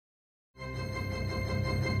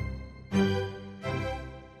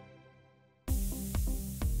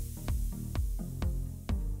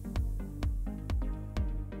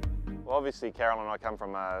Well, obviously Carol and I come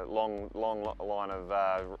from a long line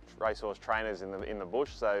of racehorse trainers in the bush,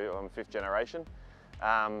 so I'm 5th generation.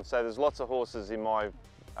 So there's lots of horses in my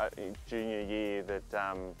junior year that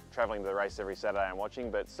travelling to the race every Saturday and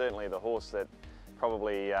watching, but certainly the horse that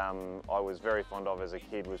probably I was very fond of as a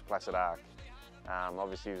kid was Placid Ark.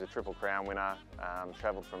 Obviously he was a Triple Crown winner,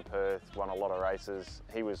 travelled from Perth, won a lot of races.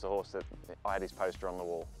 He was the horse that I had his poster on the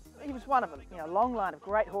wall. He was one of a long line of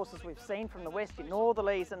great horses we've seen from the West, your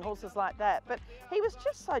Northerlies and horses like that. But he was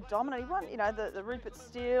just so dominant. He won, the Rupert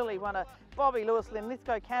Steele, he won a Bobby Lewis,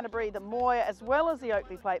 Linlithgow Canterbury, the Moir, as well as the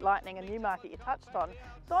Oakley Plate Lightning and Newmarket you touched on.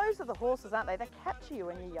 Those are the horses, aren't they? They capture you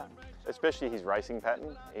when you're young. Especially his racing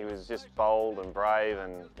pattern. He was just bold and brave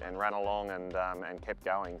and ran along and kept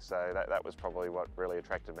going. So that was probably what really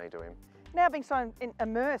attracted me to him. Now being so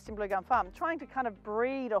immersed in Blue Gum Farm, trying to kind of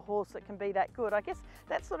breed a horse that can be that good, I guess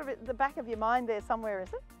that's sort of at the back of your mind there somewhere,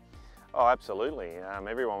 is it? Oh, absolutely.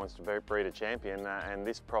 Everyone wants to breed a champion, and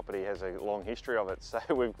this property has a long history of it, so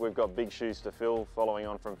we've got big shoes to fill following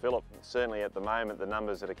on from Philip. Certainly at the moment, the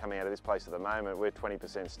numbers that are coming out of this place at the moment, we're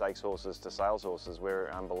 20% stakes horses to sales horses. We're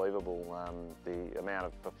unbelievable. The amount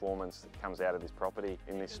of performance that comes out of this property.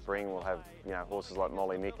 In this spring we'll have horses like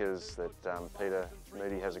Molly Nickers that Peter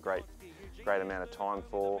Moody has a great amount of time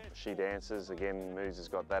for. She Dances, again, Moose has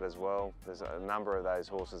got that as well. There's a number of those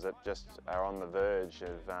horses that just are on the verge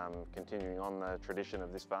of continuing on the tradition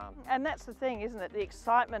of this farm. And that's the thing, isn't it? The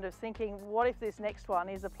excitement of thinking, what if this next one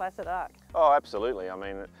is a Placid Ark? Oh, absolutely. I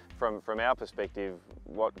mean, from our perspective,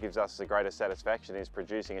 what gives us the greatest satisfaction is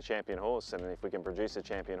producing a champion horse, and if we can produce a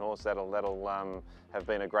champion horse, that'll have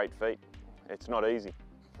been a great feat. It's not easy.